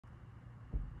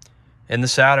in the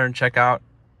Saturn. Check out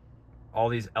all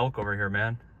these elk over here,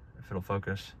 man, if it'll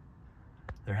focus.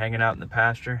 They're hanging out in the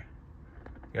pasture.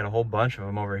 Got a whole bunch of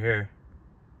them over here,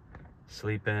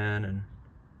 sleeping and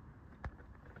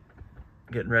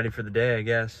getting ready for the day, I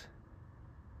guess.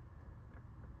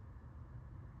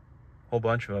 Whole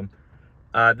bunch of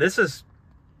them. This is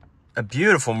a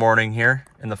beautiful morning here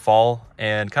in the fall,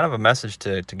 and kind of a message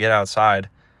to get outside.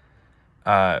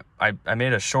 I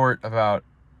made a short about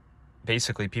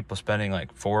basically people spending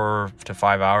like 4 to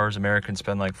 5 hours. Americans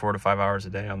spend like 4 to 5 hours a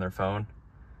day on their phone,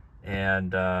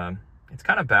 and it's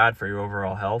kind of bad for your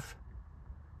overall health,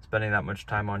 spending that much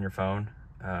time on your phone.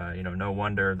 No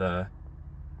wonder the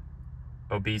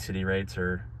obesity rates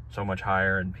are so much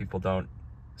higher, and people don't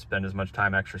spend as much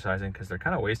time exercising because they're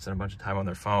kind of wasting a bunch of time on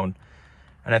their phone.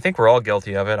 And I think we're all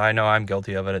guilty of it. I know I'm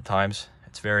guilty of it at times.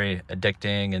 It's very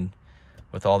addicting, and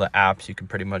with all the apps, you can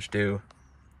pretty much do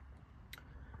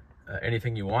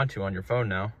anything you want to on your phone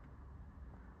now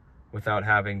without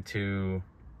having to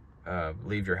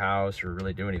leave your house or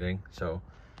really do anything. So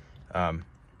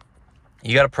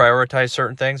you got to prioritize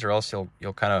certain things, or else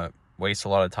you'll kind of waste a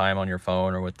lot of time on your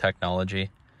phone or with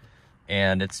technology.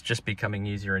 And it's just becoming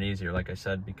easier and easier, like I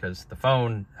said, because the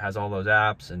phone has all those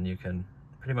apps, and you can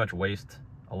pretty much waste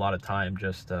a lot of time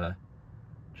just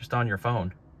on your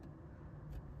phone.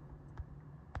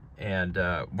 And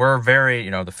we're very,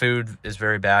 the food is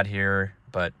very bad here,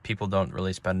 but people don't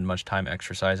really spend much time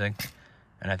exercising.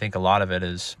 And I think a lot of it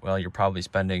is, well, you're probably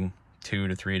spending 2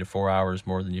 to 3 to 4 hours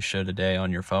more than you should a day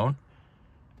on your phone,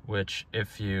 which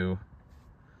if you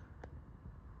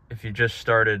just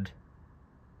started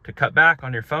to cut back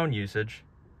on your phone usage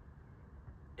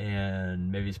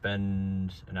and maybe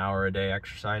spend an hour a day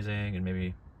exercising and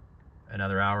maybe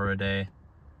another hour a day,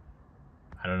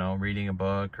 I don't know, reading a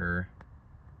book or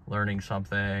learning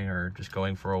something or just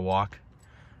going for a walk,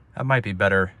 that might be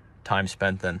better time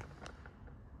spent than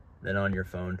on your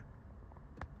phone.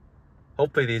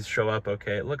 Hopefully these show up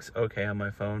okay. It looks okay on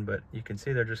my phone, but you can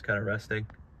see they're just kind of resting.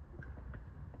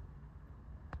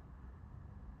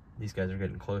 These guys are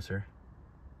getting closer.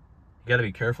 You got to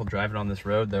be careful driving on this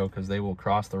road though, because they will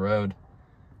cross the road,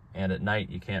 and at night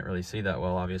you can't really see that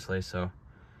well, obviously. So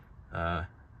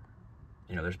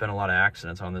there's been a lot of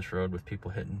accidents on this road with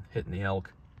people hitting the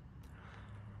elk.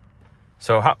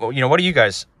 So what do you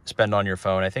guys spend on your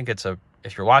phone? I think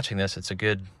if you're watching this, it's a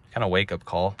good kind of wake up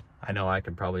call. I know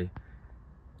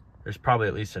there's probably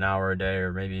at least an hour a day,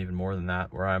 or maybe even more than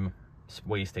that, where I'm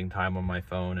wasting time on my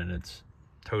phone, and it's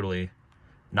totally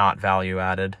not value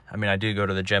added. I mean, I do go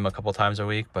to the gym a couple times a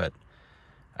week, but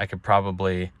I could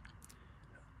probably,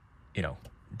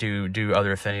 do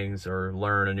other things, or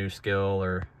learn a new skill,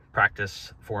 or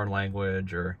practice foreign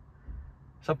language, or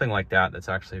something like that that's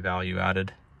actually value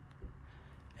added.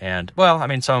 And, well, I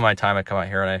mean, some of my time I come out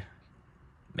here and I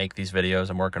make these videos.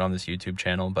 I'm working on this YouTube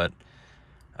channel, but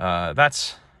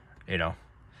that's,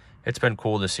 it's been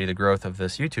cool to see the growth of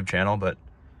this YouTube channel, but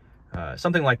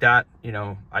something like that,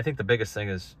 I think the biggest thing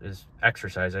is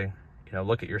exercising.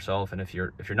 Look at yourself, and if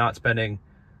you're not spending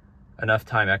enough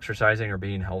time exercising or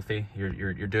being healthy,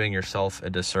 you're doing yourself a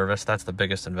disservice. That's the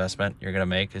biggest investment you're going to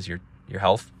make, is your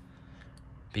health.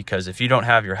 Because if you don't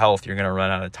have your health, you're going to run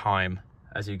out of time.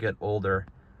 As you get older,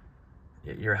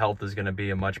 your health is going to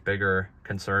be a much bigger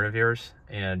concern of yours,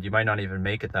 and you might not even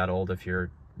make it that old if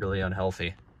you're really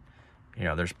unhealthy.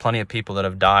 There's plenty of people that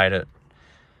have died at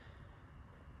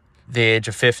the age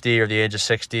of 50 or the age of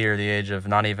 60 or the age of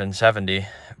not even 70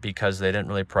 because they didn't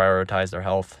really prioritize their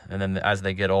health. And then as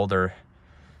they get older,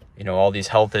 all these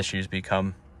health issues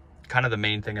become kind of the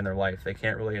main thing in their life. They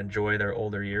can't really enjoy their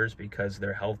older years because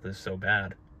their health is so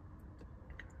bad.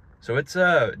 So it's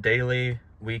a daily,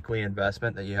 weekly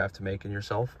investment that you have to make in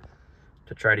yourself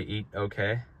to try to eat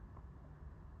okay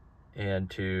and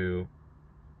to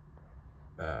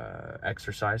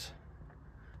exercise.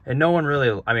 And no one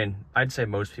really, I'd say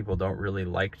most people don't really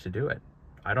like to do it.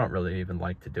 I don't really even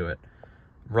like to do it.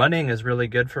 Running is really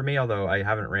good for me, although I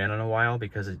haven't ran in a while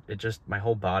because it just, my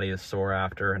whole body is sore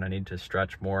after and I need to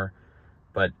stretch more.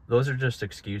 But those are just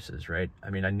excuses, right? I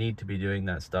need to be doing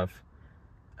that stuff.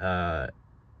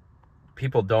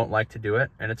 People don't like to do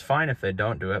it, and it's fine if they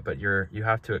don't do it, but you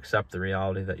have to accept the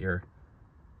reality that you're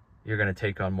going to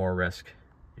take on more risk,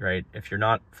 right? If you're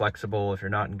not flexible, if you're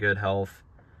not in good health,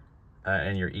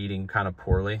 and you're eating kind of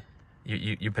poorly,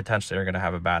 you potentially are going to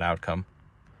have a bad outcome.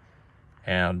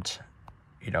 And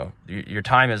your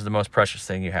time is the most precious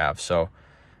thing you have. So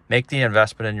make the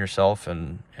investment in yourself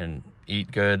and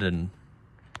eat good, and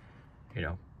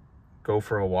go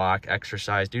for a walk,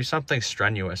 exercise, do something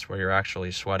strenuous where you're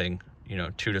actually sweating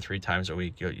 2 to 3 times a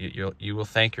week. You will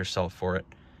thank yourself for it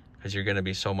because you're going to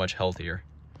be so much healthier.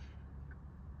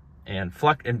 And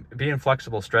being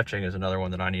flexible stretching is another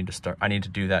one that I need to start. I need to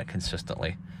do that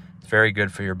consistently. It's very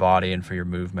good for your body and for your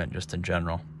movement just in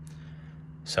general.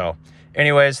 So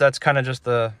anyways, that's kind of just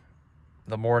the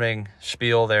morning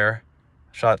spiel there.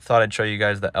 Thought I'd show you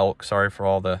guys the elk. Sorry for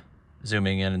all the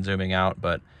zooming in and zooming out,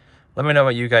 but let me know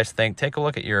what you guys think. Take a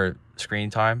look at your screen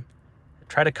time.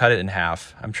 Try to cut it in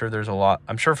half. I'm sure there's a lot.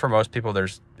 I'm sure for most people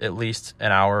there's at least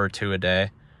an hour or two a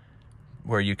day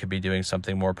where you could be doing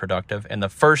something more productive. And the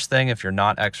first thing, if you're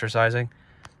not exercising,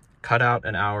 cut out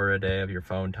an hour a day of your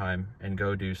phone time and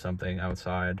go do something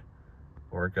outside,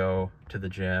 or go to the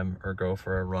gym, or go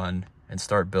for a run, and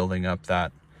start building up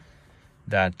that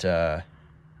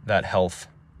health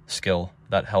skill,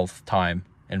 that health time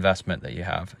investment that you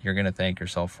have. You're going to thank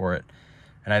yourself for it.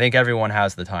 And I think everyone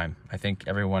has the time. I think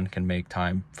everyone can make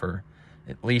time for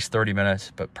at least 30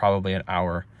 minutes, but probably an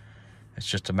hour. It's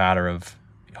just a matter of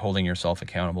holding yourself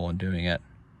accountable and doing it.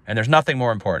 And there's nothing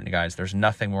more important, guys. There's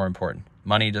nothing more important.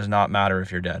 Money does not matter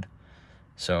if you're dead.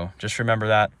 So just remember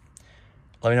that.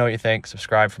 Let me know what you think.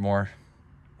 Subscribe for more.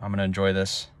 I'm going to enjoy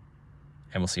this,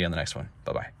 and we'll see you in the next one.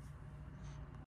 Bye-bye.